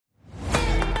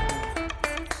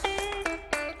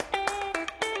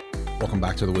Welcome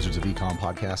back to the Wizards of Ecom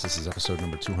podcast. This is episode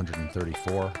number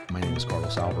 234. My name is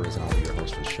Carlos Alvarez, and I'll be your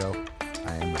host for the show.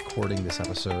 I am recording this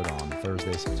episode on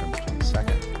Thursday, September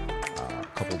 22nd, a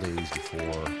couple days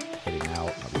before heading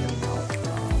out. I'll be heading out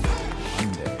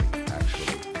Monday,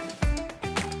 actually,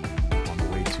 on the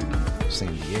way to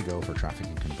San Diego for traffic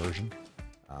and conversion.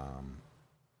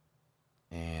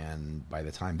 And by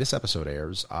the time this episode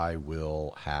airs, I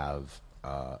will have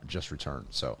just returned.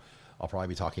 So I'll probably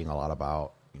be talking a lot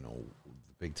about the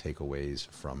big takeaways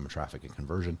from traffic and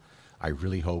conversion. I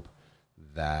really hope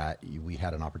that we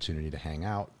had an opportunity to hang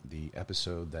out. The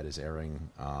episode that is airing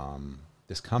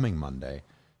this coming Monday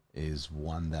is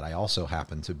one that I also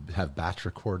happen to have batch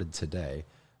recorded today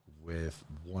with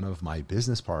one of my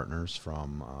business partners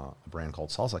from a brand called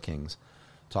Salsa Kings,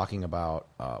 talking about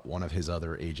one of his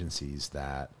other agencies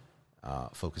that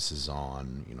focuses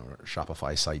on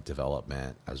Shopify site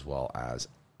development as well as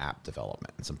app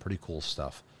development, and some pretty cool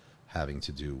stuff having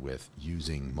to do with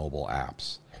using mobile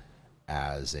apps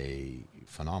as a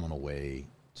phenomenal way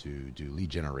to do lead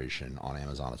generation on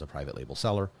Amazon as a private label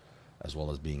seller, as well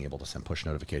as being able to send push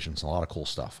notifications. A lot of cool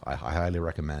stuff. I highly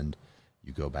recommend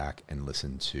you go back and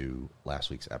listen to last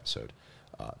week's episode.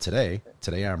 Today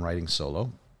I'm writing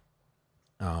solo.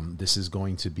 This is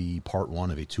going to be part one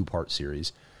of a two-part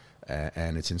series,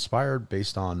 and it's inspired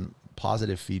based on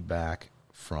positive feedback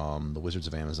from the Wizards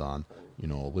of Amazon,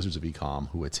 Wizards of Ecom,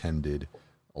 who attended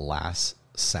last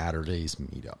Saturday's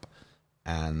meetup.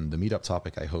 And the meetup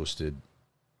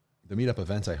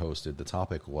event I hosted, the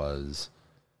topic was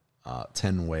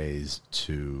 10 ways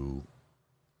to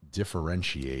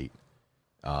differentiate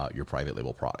your private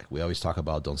label product. We always talk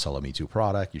about don't sell a Me Too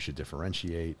product. You should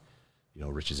differentiate,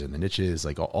 riches in the niches,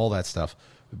 like all that stuff.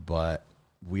 But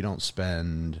we don't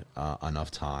spend enough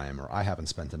time, or I haven't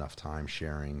spent enough time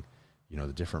sharing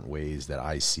the different ways that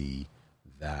I see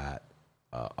that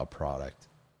a product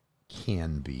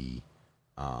can be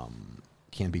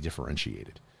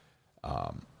differentiated.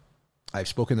 I've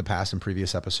spoken in the past in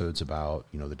previous episodes about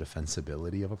the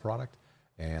defensibility of a product,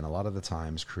 and a lot of the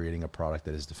times creating a product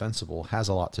that is defensible has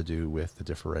a lot to do with the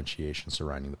differentiation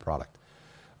surrounding the product,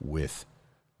 with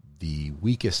the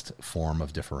weakest form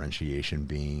of differentiation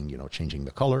being changing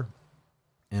the color,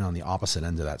 and on the opposite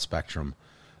end of that spectrum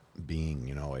being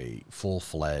a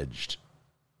full-fledged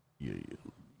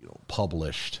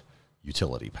published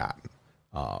utility patent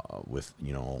with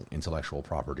intellectual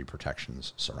property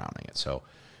protections surrounding it. So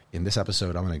in this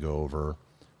episode, I'm going to go over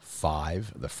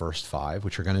the first five,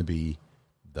 which are going to be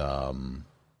the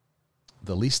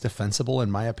least defensible in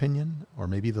my opinion, or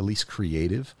maybe the least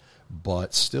creative,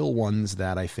 but still ones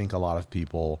that I think a lot of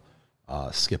people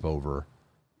skip over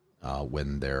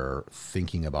when they're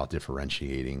thinking about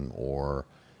differentiating, or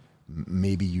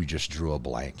maybe you just drew a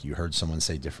blank. You heard someone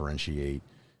say differentiate.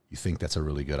 You think that's a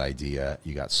really good idea.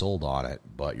 You got sold on it,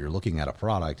 but you're looking at a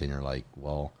product and you're like,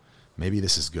 well, maybe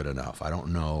this is good enough. I don't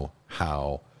know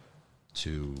how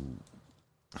to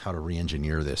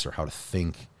re-engineer this or how to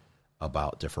think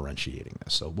about differentiating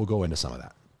this. So we'll go into some of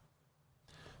that.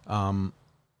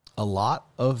 A lot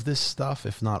of this stuff,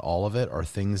 if not all of it, are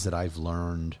things that I've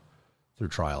learned through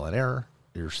trial and error.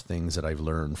 There's things that I've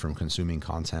learned from consuming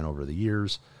content over the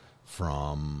years,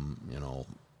 from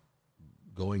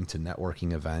going to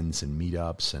networking events and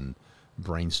meetups and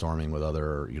brainstorming with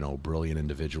other brilliant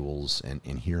individuals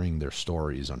and hearing their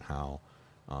stories on how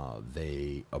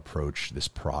they approach this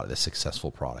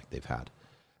successful product they've had.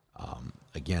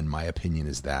 Again, my opinion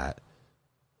is that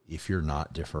if you're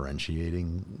not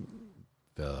differentiating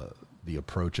the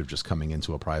approach of just coming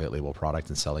into a private label product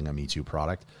and selling a Me Too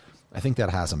product, I think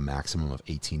that has a maximum of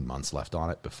 18 months left on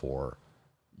it before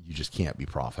you just can't be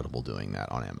profitable doing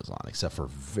that on Amazon, except for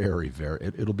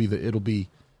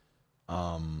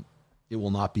it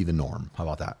will not be the norm. How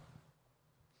about that?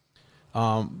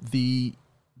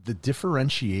 The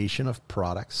differentiation of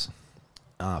products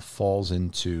falls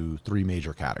into three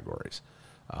major categories.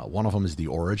 One of them is the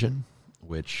origin,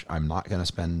 which I'm not going to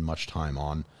spend much time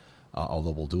on, although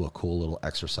we'll do a cool little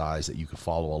exercise that you can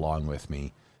follow along with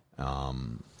me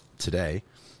today.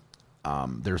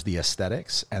 There's the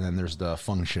aesthetics, and then there's the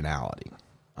functionality,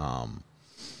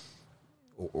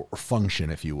 or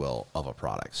function, if you will, of a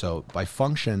product. So by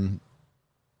function,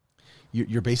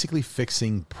 you're basically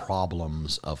fixing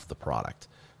problems of the product.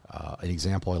 An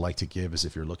example I like to give is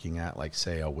if you're looking at, like,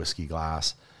 say, a whiskey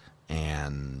glass,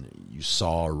 and you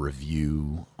saw a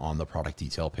review on the product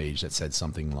detail page that said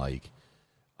something like,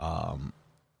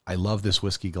 I love this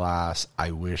whiskey glass.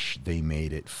 I wish they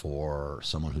made it for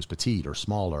someone who's petite or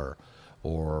smaller,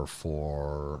 or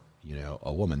for,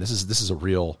 a woman. This is a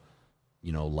real,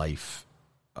 life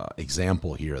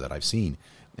example here that I've seen.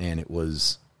 And it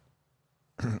was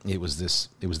It was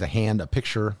the hand, a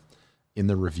picture in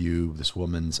the review.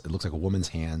 It looks like a woman's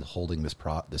hand holding this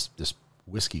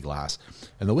whiskey glass,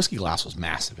 and the whiskey glass was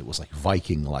massive. It was like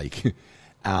Viking-like,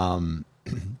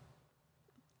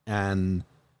 and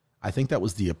I think that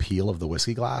was the appeal of the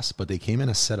whiskey glass. But they came in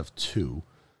a set of two,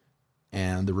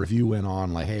 and the review went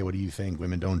on like, "Hey, what do you think?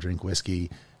 Women don't drink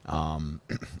whiskey.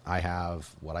 I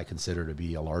have what I consider to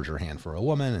be a larger hand for a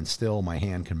woman, and still my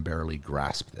hand can barely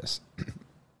grasp this."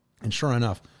 And sure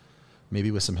enough,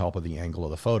 maybe with some help of the angle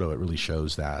of the photo, it really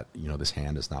shows that, this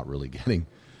hand is not really getting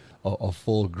a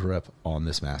full grip on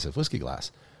this massive whiskey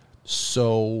glass.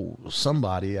 So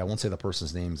somebody, I won't say the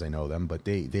person's names, I know them, but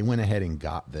they went ahead and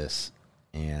got this,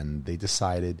 and they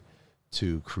decided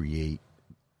to create,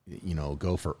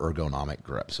 go for ergonomic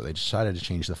grip. So they decided to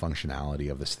change the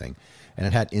functionality of this thing. And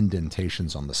it had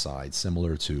indentations on the side,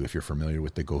 similar to, if you're familiar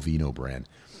with the Govino brand.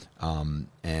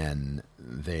 And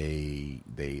they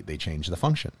changed the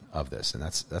function of this. And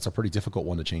that's a pretty difficult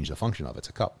one to change the function of. It's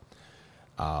a cup.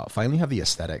 Finally, have the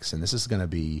aesthetics. And this is going to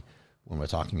be, when we're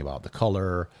talking about the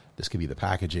color, this could be the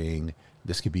packaging,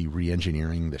 this could be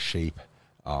re-engineering the shape.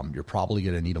 You're probably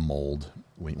going to need a mold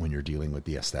when you're dealing with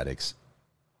the aesthetics.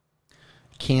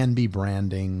 Can be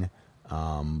branding,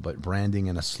 but branding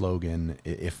and a slogan,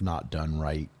 if not done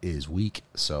right, is weak.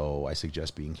 So I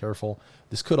suggest being careful.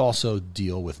 This could also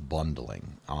deal with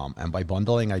bundling. And by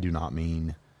bundling, I do not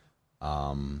mean,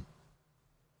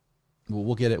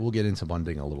 we'll get into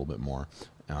bundling a little bit more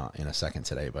in a second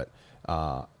today. But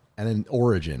and then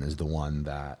origin is the one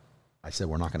that I said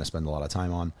we're not going to spend a lot of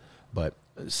time on. But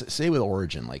say with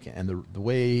origin, and the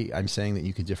way I'm saying that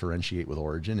you can differentiate with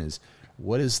origin is,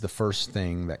 what is the first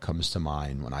thing that comes to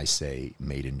mind when I say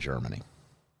made in Germany?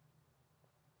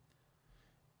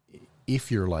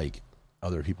 If you're like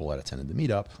other people that attended the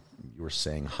meetup, you were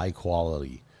saying high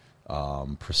quality,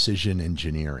 precision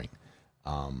engineering.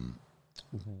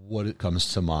 What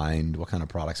comes to mind? What kind of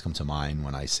products come to mind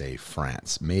when I say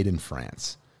France, made in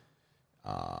France?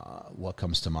 What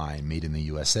comes to mind? Made in the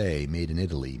USA, made in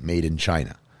Italy, made in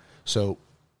China. So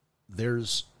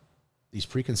there's these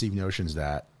preconceived notions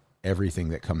that everything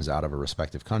that comes out of a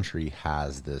respective country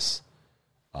has this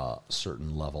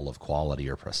certain level of quality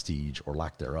or prestige or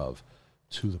lack thereof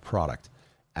to the product.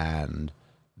 And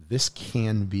this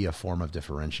can be a form of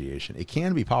differentiation. It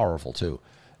can be powerful too.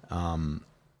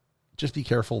 Just be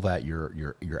careful that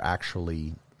you're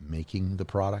actually making the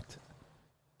product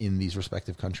in these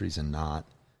respective countries and not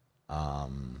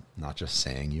just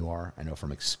saying you are. I know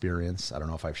from experience, I don't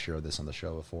know if I've shared this on the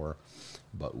show before,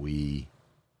 but we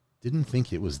didn't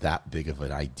think it was that big of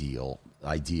an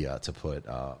idea to put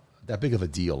that big of a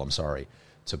deal.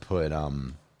 To put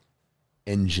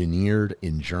engineered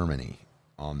in Germany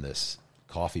on this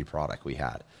coffee product we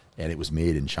had, and it was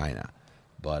made in China.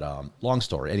 But long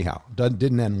story. Anyhow,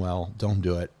 didn't end well. Don't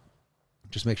do it.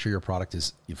 Just make sure your product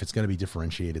is, if it's going to be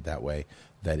differentiated that way,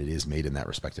 that it is made in that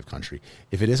respective country.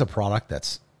 If it is a product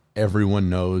that's everyone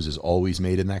knows is always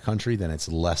made in that country, then it's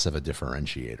less of a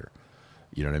differentiator.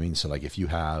 You know what I mean? So like if you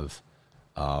have,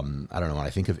 I don't know, when I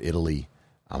think of Italy,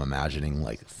 I'm imagining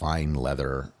like fine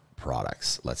leather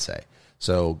products, let's say.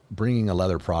 So bringing a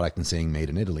leather product and saying made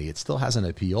in Italy, it still has an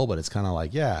appeal, but it's kind of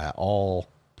like, yeah, all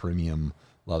premium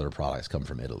leather products come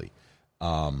from Italy.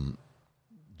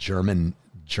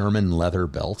 German leather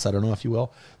belts, I don't know if you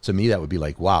will. To me, that would be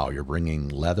like, wow, you're bringing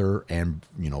leather and,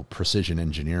 precision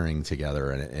engineering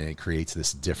together, and it creates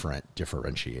this different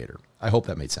differentiator. I hope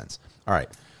that made sense. All right.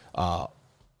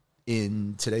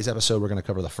 In today's episode, we're going to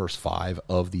cover the first 5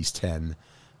 of these 10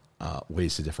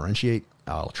 ways to differentiate.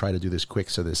 I'll try to do this quick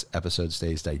so this episode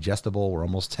stays digestible. We're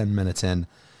almost 10 minutes in,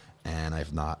 and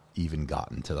I've not even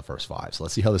gotten to the first 5. So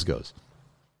let's see how this goes.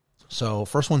 So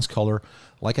first one's color.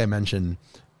 Like I mentioned,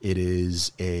 it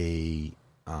is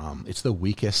it's the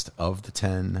weakest of the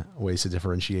 10 ways to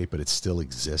differentiate, but it still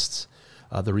exists.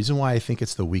 The reason why I think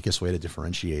it's the weakest way to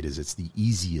differentiate is it's the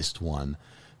easiest one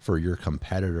for your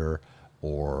competitor,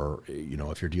 or,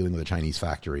 if you're dealing with a Chinese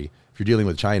factory. If you're dealing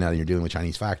with China and you're dealing with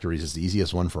Chinese factories, it's the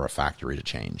easiest one for a factory to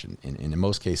change. And in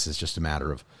most cases, it's just a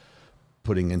matter of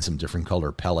putting in some different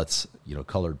color pellets,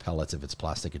 colored pellets if it's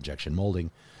plastic injection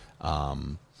molding.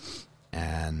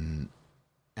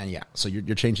 And yeah, so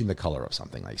you're changing the color of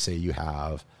something. Like say you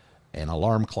have an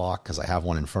alarm clock, because I have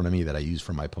one in front of me that I use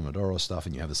for my Pomodoro stuff,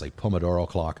 and you have this like Pomodoro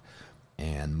clock,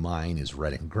 and mine is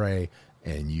red and gray,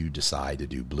 and you decide to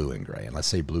do blue and gray. And let's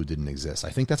say blue didn't exist. I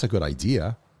think that's a good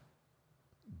idea,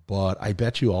 but I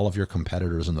bet you all of your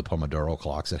competitors in the Pomodoro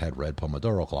clocks that had red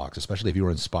Pomodoro clocks, especially if you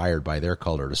were inspired by their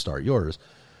color to start yours,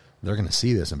 they're going to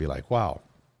see this and be like, wow,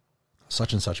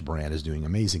 such and such brand is doing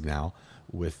amazing now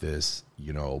with this,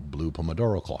 blue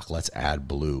Pomodoro clock. Let's add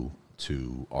blue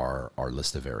to our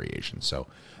list of variations. So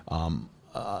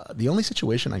the only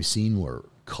situation I've seen where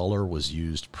color was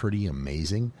used pretty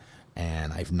amazing,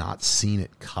 and I've not seen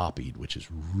it copied, which is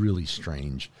really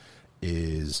strange,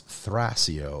 is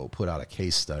Thrasio put out a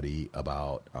case study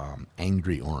about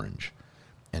Angry Orange.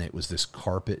 And it was this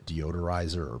carpet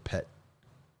deodorizer or pet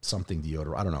something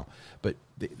deodorant. I don't know. But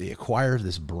they acquired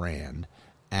this brand,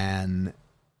 and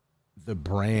the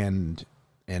brand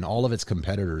and all of its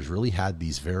competitors really had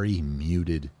these very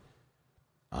muted,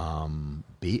 I'm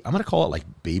going to call it like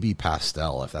baby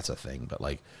pastel, if that's a thing, but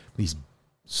like these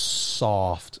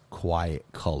soft, quiet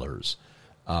colors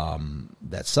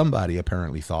that somebody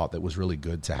apparently thought that was really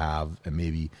good to have and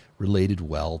maybe related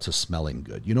well to smelling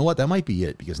good. You know what? That might be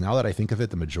it, because now that I think of it,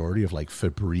 the majority of like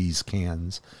Febreze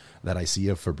cans that I see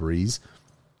of Febreze,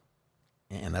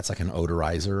 and that's like an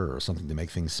odorizer or something to make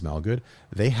things smell good,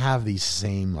 they have these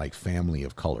same like family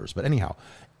of colors. But anyhow,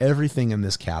 everything in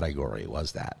this category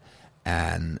was that.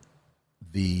 And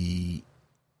the,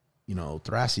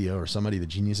 Thrasio, or somebody, the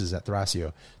geniuses at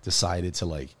Thrasio, decided to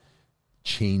like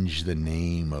change the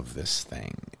name of this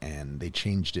thing, and they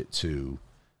changed it to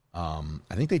I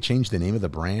think they changed the name of the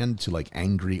brand to like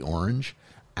Angry Orange,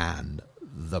 and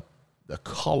the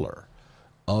color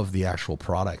of the actual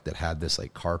product that had this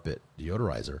like carpet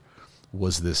deodorizer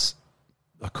was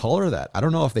a color that I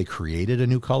don't know if they created a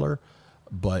new color,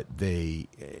 but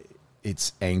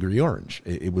it's Angry Orange.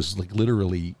 It was like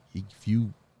literally,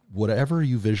 whatever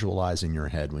you visualize in your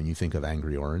head when you think of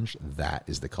Angry Orange, that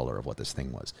is the color of what this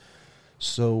thing was.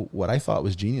 So what I thought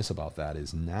was genius about that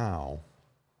is now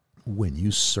when you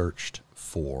searched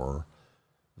for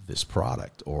this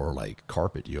product, or like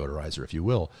carpet deodorizer, if you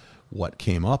will, what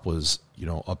came up was,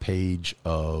 a page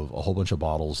of a whole bunch of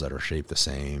bottles that are shaped the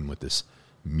same with this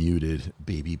muted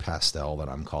baby pastel that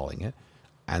I'm calling it.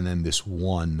 And then this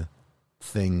one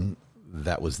thing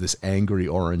that was this Angry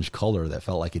Orange color that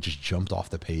felt like it just jumped off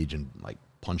the page and like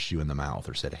punched you in the mouth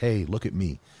or said, hey, look at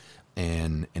me.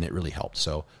 And it really helped.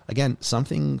 So again,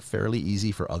 something fairly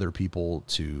easy for other people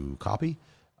to copy.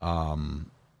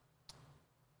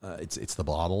 It's the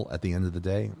bottle at the end of the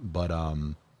day, but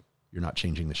you're not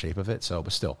changing the shape of it. So,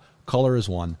 but still, color is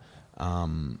one.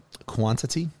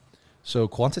 Quantity. So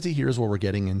quantity here is where we're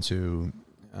getting into.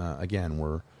 Again,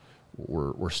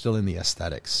 we're still in the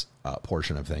aesthetics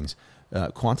portion of things.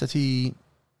 Quantity.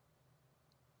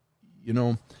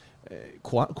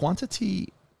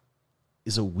 Quantity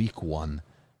is a weak one,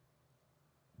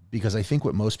 because I think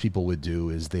what most people would do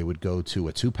is they would go to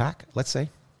a 2-pack. Let's say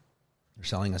you're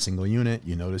selling a single unit.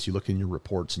 You notice, you look in your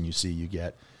reports and you see you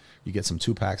get some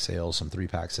 2-pack sales, some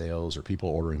 3-pack sales, or people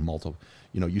ordering multiple.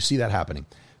 You see that happening.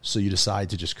 So you decide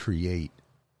to just you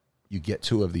get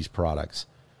 2 of these products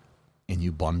and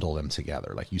you bundle them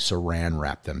together. Like you saran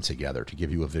wrap them together to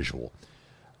give you a visual.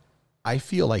 I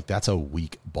feel like that's a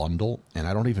weak bundle, and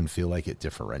I don't even feel like it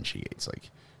differentiates.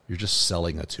 Like, you're just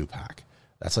selling a 2-pack.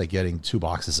 That's like getting 2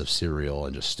 boxes of cereal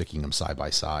and just sticking them side by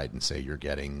side and say you're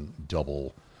getting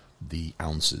double the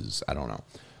ounces. I don't know.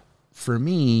 For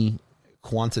me,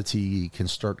 quantity can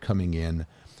start coming in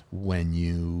when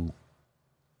you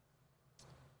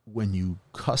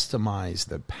customize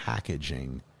the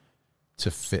packaging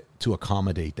to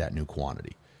accommodate that new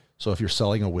quantity. So if you're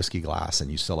selling a whiskey glass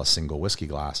and you sell a single whiskey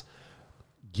glass,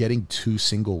 getting 2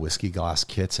 single whiskey glass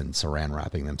kits and saran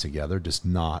wrapping them together does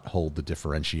not hold the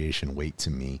differentiation weight to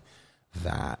me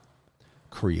that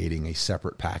creating a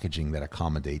separate packaging that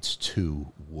accommodates 2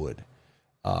 would.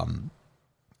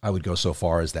 I would go so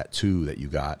far as that 2 that you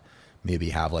got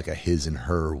maybe have like a his and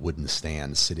her wooden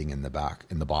stand sitting in the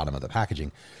bottom of the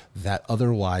packaging that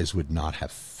otherwise would not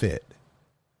have fit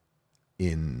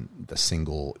in the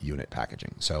single unit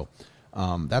packaging. So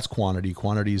that's quantity.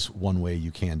 Quantity is one way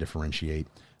you can differentiate.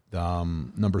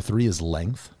 Number 3 is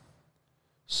length.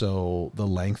 So the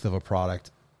length of a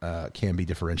product can be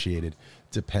differentiated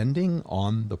depending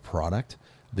on the product.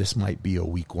 This might be a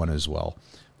weak one as well.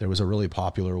 There was a really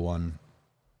popular one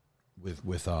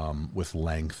with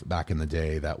length back in the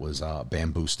day that was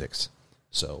bamboo sticks.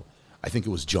 So I think it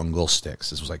was Jungle Sticks.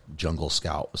 This was like Jungle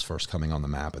Scout was first coming on the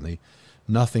map, and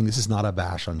this is not a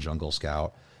bash on Jungle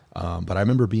Scout. But I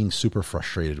remember being super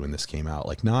frustrated when this came out.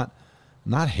 Like not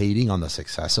hating on the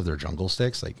success of their Jungle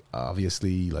Sticks. Like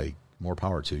obviously, like more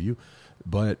power to you.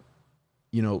 But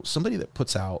somebody that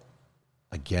puts out,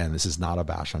 again, this is not a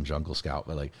bash on Jungle Scout,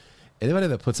 but like anybody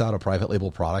that puts out a private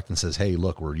label product and says, "Hey,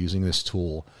 look, we're using this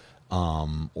tool,"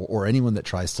 or anyone that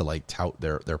tries to like tout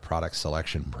their product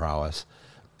selection prowess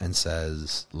and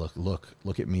says,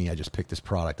 "Look at me! I just picked this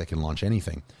product. I can launch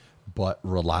anything." but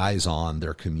relies on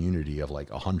their community of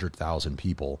like 100,000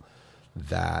 people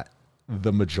that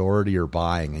the majority are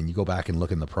buying. And you go back and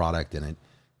look in the product and it,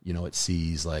 you know, it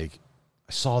sees like,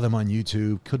 I saw them on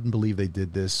YouTube, couldn't believe they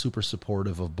did this, super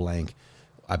supportive of blank.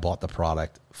 I bought the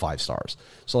product, 5 stars.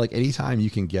 So like anytime you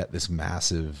can get this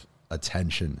massive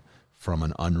attention from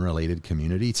an unrelated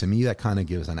community, to me, that kind of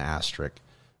gives an asterisk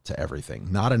to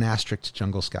everything. Not an asterisk to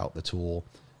Jungle Scout, the tool.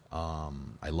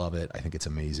 I love it. I think it's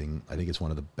amazing. I think it's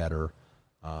one of the better,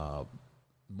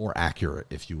 more accurate,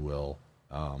 if you will,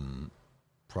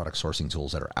 product sourcing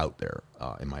tools that are out there,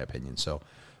 in my opinion. So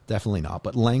definitely not.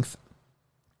 But length,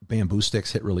 bamboo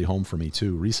sticks hit really home for me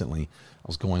too. Recently, I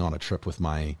was going on a trip with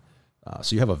my,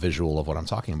 so you have a visual of what I'm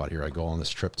talking about here. I go on this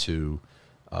trip to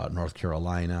North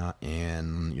Carolina,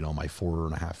 and you know, my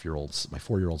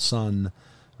 4-year-old son,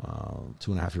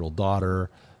 2.5-year-old daughter.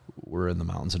 We're in the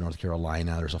mountains of North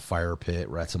Carolina. There's a fire pit.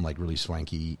 We're at some like really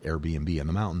swanky Airbnb in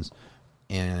the mountains.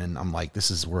 And I'm like, this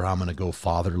is where I'm going to go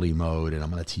fatherly mode, and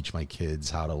I'm going to teach my kids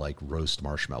how to like roast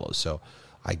marshmallows. So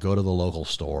I go to the local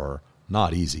store,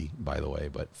 not easy, by the way,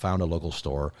 but found a local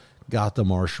store, got the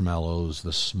marshmallows, the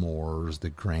s'mores, the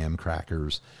graham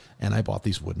crackers, and I bought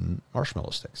these wooden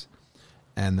marshmallow sticks.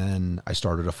 And then I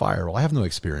started a fire. Well, I have no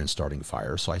experience starting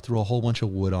fire, so I threw a whole bunch of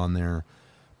wood on there.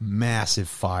 Massive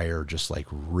fire, just like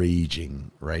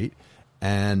raging, right?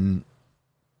 And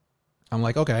I'm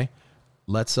like, okay,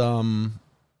 let's start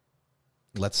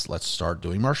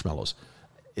doing marshmallows.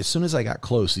 As soon as I got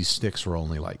close, these sticks were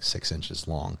only like 6 inches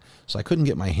long, so I couldn't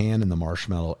get my hand in the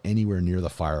marshmallow anywhere near the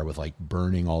fire with like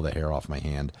burning all the hair off my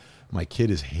hand. My kid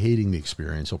is hating the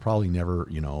experience. He'll probably never,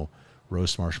 you know,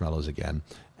 roast marshmallows again.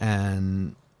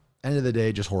 And end of the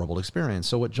day, just horrible experience.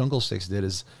 So what Jungle Sticks did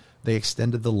is they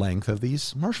extended the length of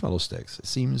these marshmallow sticks. It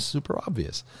seems super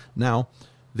obvious. Now,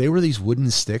 they were these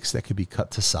wooden sticks that could be cut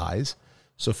to size.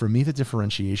 So for me, the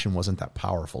differentiation wasn't that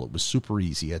powerful. It was super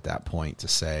easy at that point to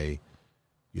say,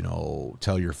 you know,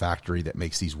 tell your factory that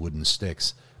makes these wooden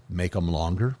sticks, make them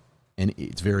longer. And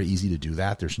it's very easy to do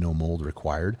that. There's no mold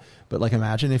required. But like,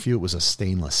 imagine if it was a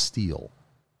stainless steel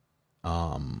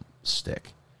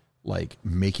stick, like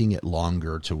making it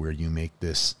longer to where you make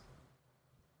this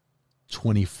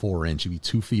 24 inch, you'd be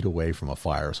 2 feet away from a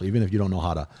fire. So even if you don't know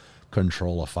how to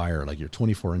control a fire, like you're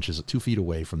 24 inches, 2 feet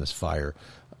away from this fire,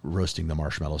 roasting the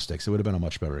marshmallow sticks, it would have been a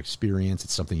much better experience.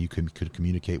 It's something you could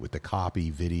communicate with the copy,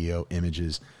 video,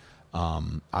 images.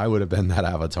 I would have been that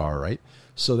avatar, right?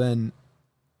 So then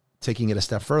taking it a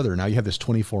step further, now you have this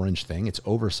 24 inch thing. It's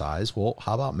oversized. Well,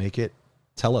 how about make it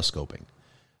telescoping?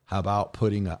 How about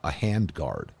putting a hand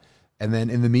guard? And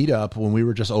then in the meetup, when we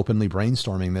were just openly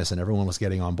brainstorming this and everyone was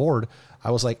getting on board,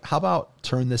 I was like, how about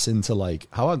turn this into like,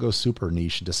 how about go super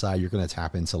niche and decide you're going to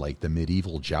tap into like the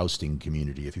medieval jousting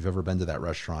community. If you've ever been to that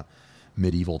restaurant,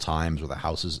 Medieval Times, where the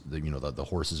houses, the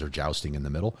horses are jousting in the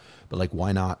middle, but like,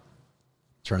 why not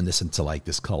turn this into like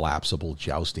this collapsible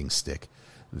jousting stick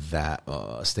that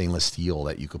stainless steel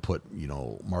that you could put, you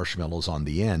know, marshmallows on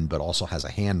the end, but also has a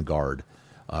hand guard,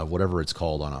 whatever it's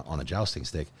called on a jousting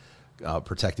stick.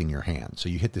 Protecting your hand. So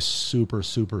you hit this super,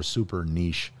 super, super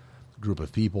niche group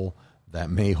of people that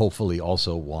may hopefully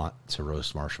also want to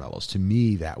roast marshmallows. To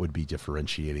me, that would be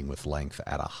differentiating with length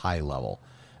at a high level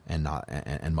and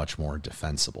much more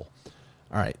defensible.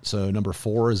 All right. So number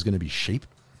 4 is going to be shape.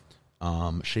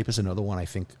 Shape is another one I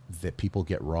think that people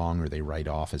get wrong or they write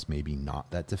off as maybe not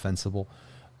that defensible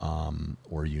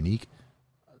or unique.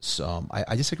 So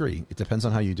I disagree. It depends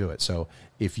on how you do it. So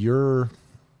if you're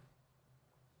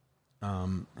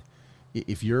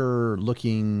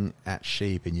looking at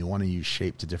shape and you want to use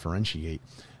shape to differentiate,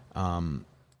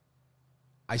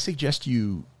 I suggest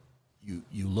you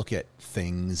look at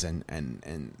things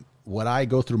and what I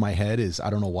go through my head is, I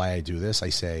don't know why I do this. I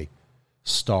say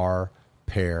star,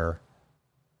 pair,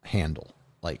 handle.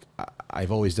 Like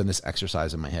I've always done this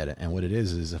exercise in my head. And what it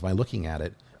is if I'm looking at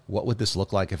it, what would this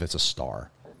look like if it's a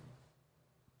star?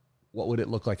 What would it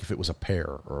look like if it was a pear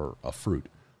or a fruit?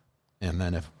 And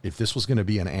then if this was going to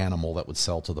be an animal that would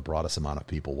sell to the broadest amount of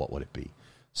people, what would it be?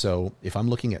 So if I'm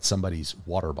looking at somebody's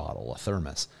water bottle, a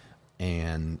thermos,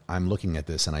 and I'm looking at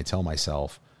this and I tell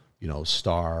myself, you know,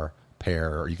 star,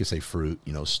 pear, or you could say fruit,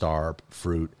 you know, star,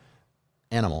 fruit,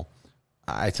 animal.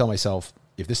 I tell myself,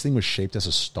 if this thing was shaped as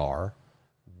a star,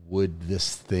 would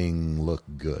this thing look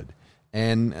good?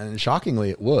 And shockingly,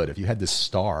 it would. If you had this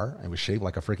star, it was shaped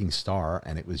like a freaking star,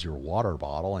 and it was your water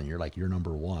bottle, and you're like, you're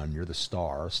number one, you're the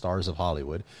star, stars of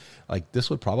Hollywood. Like, this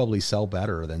would probably sell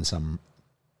better than some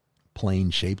plain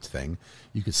shaped thing.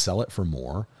 You could sell it for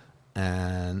more,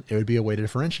 and it would be a way to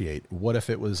differentiate. What if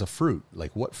it was a fruit?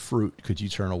 Like, what fruit could you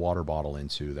turn a water bottle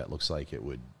into that looks like it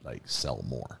would like sell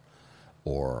more?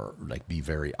 or like be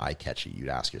very eye catchy. You'd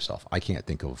ask yourself. I can't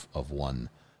think of one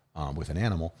with an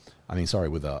animal. I mean, sorry,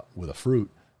 with a fruit.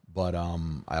 But I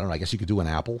don't know. I guess you could do an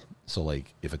apple. So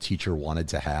like if a teacher wanted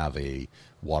to have a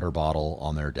water bottle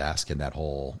on their desk and that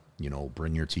whole,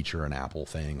 bring your teacher an apple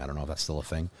thing. I don't know if that's still a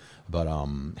thing, but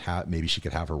maybe she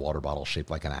could have her water bottle shaped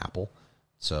like an apple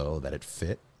so that it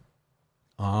fit.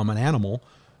 An animal,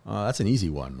 that's an easy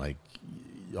one. Like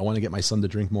I want to get my son to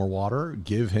drink more water.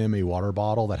 Give him a water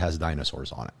bottle that has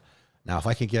dinosaurs on it. Now, if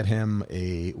I could get him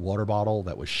a water bottle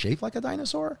that was shaped like a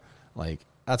dinosaur, like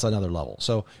that's another level.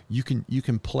 So you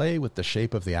can play with the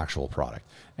shape of the actual product.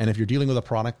 And if you're dealing with a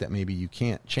product that maybe you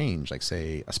can't change, like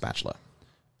say a spatula,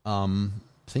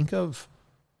 think of,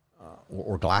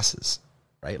 or glasses,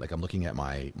 right? Like I'm looking at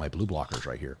my blue blockers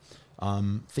right here.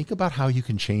 Think about how you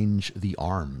can change the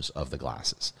arms of the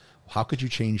glasses. How could you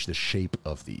change the shape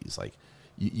of these? Like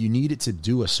you need it to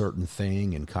do a certain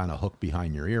thing and kind of hook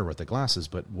behind your ear with the glasses.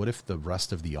 But what if the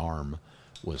rest of the arm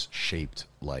was shaped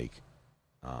like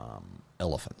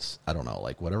elephants? I don't know,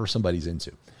 like whatever somebody's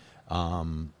into.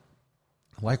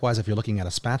 Likewise, if you're looking at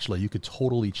a spatula, you could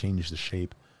totally change the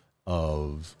shape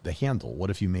of the handle.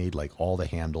 What if you made like all the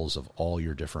handles of all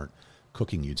your different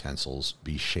cooking utensils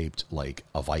be shaped like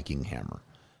a Viking hammer?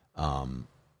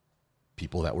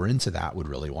 People that were into that would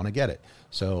really want to get it.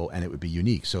 So, and it would be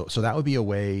unique. So that would be a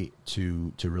way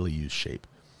to really use shape.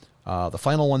 The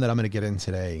final one that I'm going to get in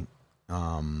today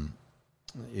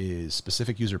is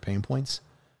specific user pain points.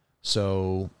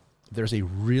 So there's a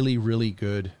really, really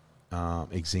good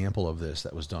example of this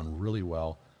that was done really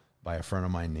well by a friend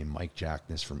of mine named Mike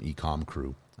Jackness from Ecom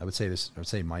Crew. I would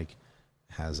say Mike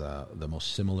has the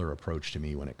most similar approach to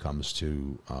me when it comes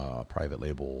to private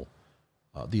label,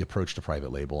 the approach to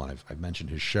private label. And I've mentioned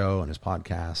his show and his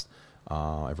podcast.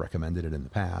 I've recommended it in the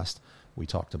past. We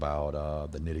talked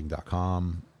about the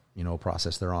knitting.com,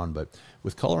 process they're on, but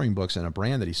with coloring books and a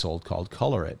brand that he sold called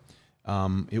Color It,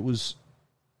 it was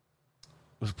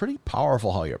pretty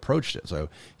powerful how he approached it. So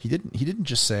he didn't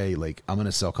just say like, I'm going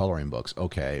to sell coloring books.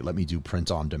 Okay, let me do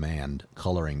print on demand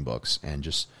coloring books and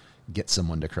just get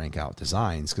someone to crank out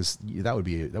designs, because that would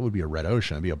be a red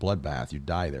ocean. It'd be a bloodbath. You'd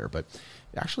die there. But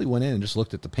he actually went in and just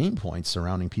looked at the pain points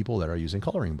surrounding people that are using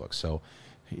coloring books. So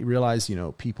he realized,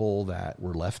 people that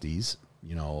were lefties,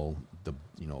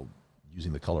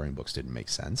 using the coloring books didn't make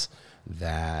sense.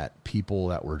 That people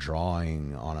that were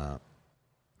drawing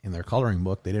in their coloring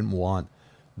book, they didn't want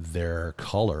their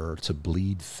color to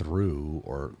bleed through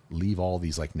or leave all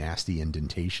these like nasty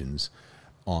indentations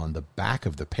on the back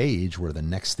of the page where the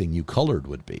next thing you colored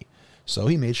would be. So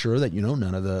he made sure that,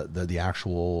 none of the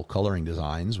actual coloring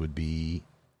designs would be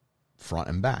front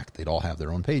and back. They'd all have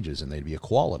their own pages and they'd be a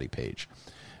quality page.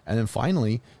 And then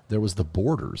finally, there was the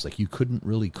borders. Like you couldn't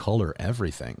really color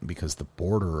everything because the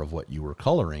border of what you were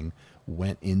coloring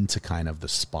went into kind of the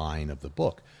spine of the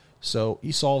book. So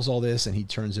he solves all this and he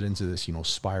turns it into this,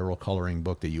 spiral coloring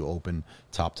book that you open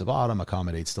top to bottom,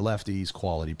 accommodates the lefties,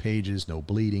 quality pages, no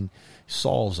bleeding,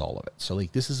 solves all of it. So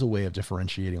like this is a way of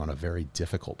differentiating on a very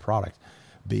difficult product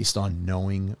based on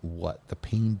knowing what the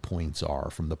pain points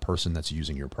are from the person that's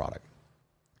using your product.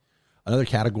 Another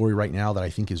category right now that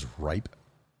I think is ripe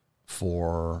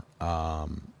for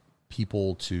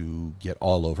people to get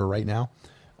all over right now,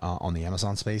 on the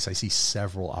Amazon space, I see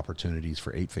several opportunities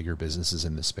for 8-figure businesses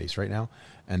in this space right now.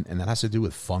 And that has to do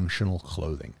with functional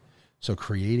clothing. So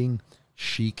creating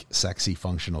chic, sexy,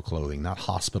 functional clothing, not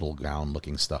hospital gown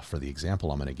looking stuff for the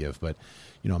example I'm going to give, but,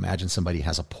 imagine somebody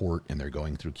has a port and they're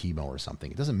going through chemo or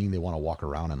something. It doesn't mean they want to walk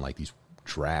around in like these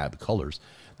drab colors.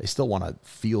 They still want to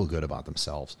feel good about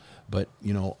themselves. But,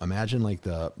 imagine like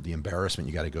the embarrassment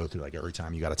you got to go through, like every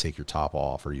time you got to take your top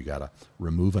off or you got to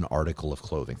remove an article of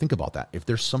clothing. Think about that. If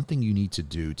there's something you need to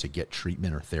do to get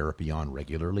treatment or therapy on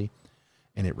regularly,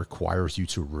 and it requires you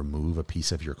to remove a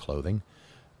piece of your clothing,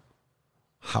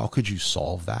 how could you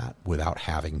solve that without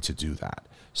having to do that?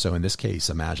 So in this case,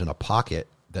 imagine a pocket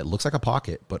that looks like a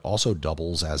pocket, but also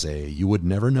doubles as you would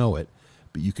never know it,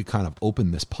 but you could kind of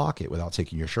open this pocket without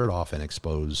taking your shirt off and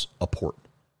expose a port,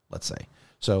 let's say.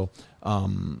 So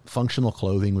functional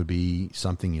clothing would be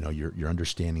something, you're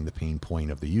understanding the pain point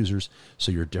of the users.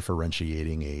 So you're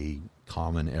differentiating a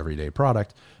common everyday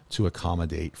product to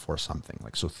accommodate for something.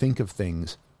 Like, so think of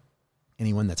things,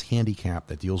 anyone that's handicapped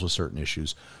that deals with certain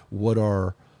issues, what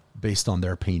are, based on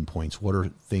their pain points, what are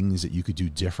things that you could do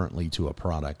differently to a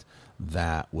product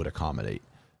that would accommodate?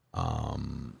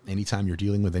 Anytime you're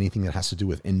dealing with anything that has to do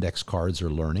with index cards or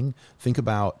learning, think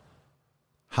about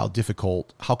how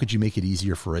could you make it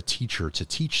easier for a teacher to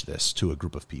teach this to a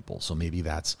group of people? So maybe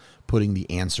that's putting the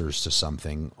answers to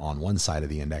something on one side of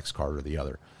the index card or the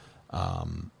other.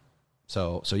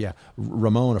 So yeah,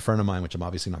 Ramon, a friend of mine, which I'm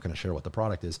obviously not going to share what the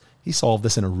product is, he solved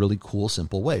this in a really cool,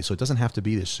 simple way. So it doesn't have to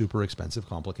be this super expensive,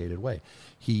 complicated way.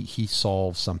 He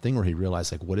solved something where he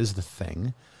realized, like, what is the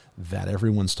thing that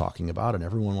everyone's talking about and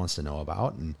everyone wants to know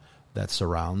about, and that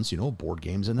surrounds, board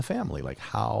games in the family. Like,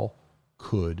 how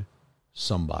could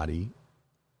somebody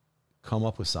come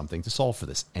up with something to solve for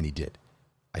this? And he did.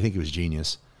 I think it was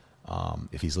genius.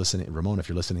 If he's listening, Ramon, if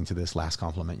you're listening to this, last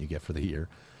compliment you get for the year.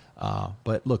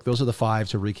 But look, those are the 5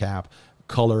 to recap: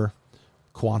 color,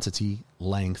 quantity,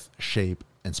 length, shape,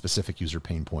 and specific user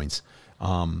pain points.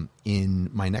 In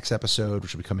my next episode,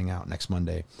 which will be coming out next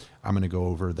Monday, I'm going to go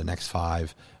over the next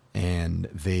 5, and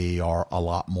they are a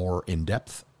lot more in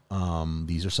depth.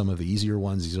 These are some of the easier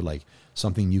ones. These are like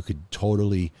something you could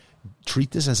totally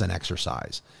treat this as an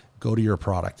exercise. Go to your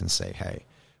product and say, hey,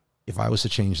 if I was to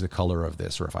change the color of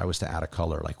this, or if I was to add a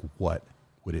color, like, what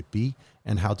would it be,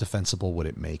 and how defensible would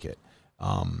it make it?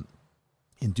 And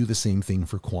do the same thing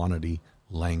for quantity,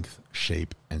 length,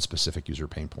 shape, and specific user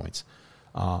pain points.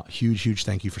 Huge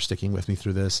thank you for sticking with me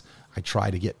through this. I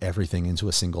try to get everything into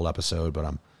a single episode, but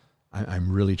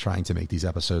I'm really trying to make these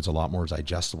episodes a lot more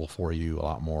digestible for you, a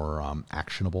lot more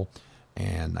actionable,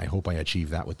 and I hope I achieve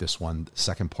that with this one. The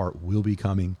second part will be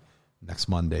coming next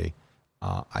Monday.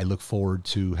 I look forward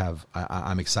to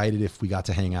I'm excited if we got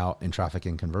to hang out in Traffic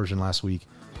and Conversion last week.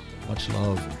 Much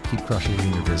love. Keep crushing it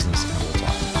in your business, and we'll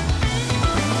talk.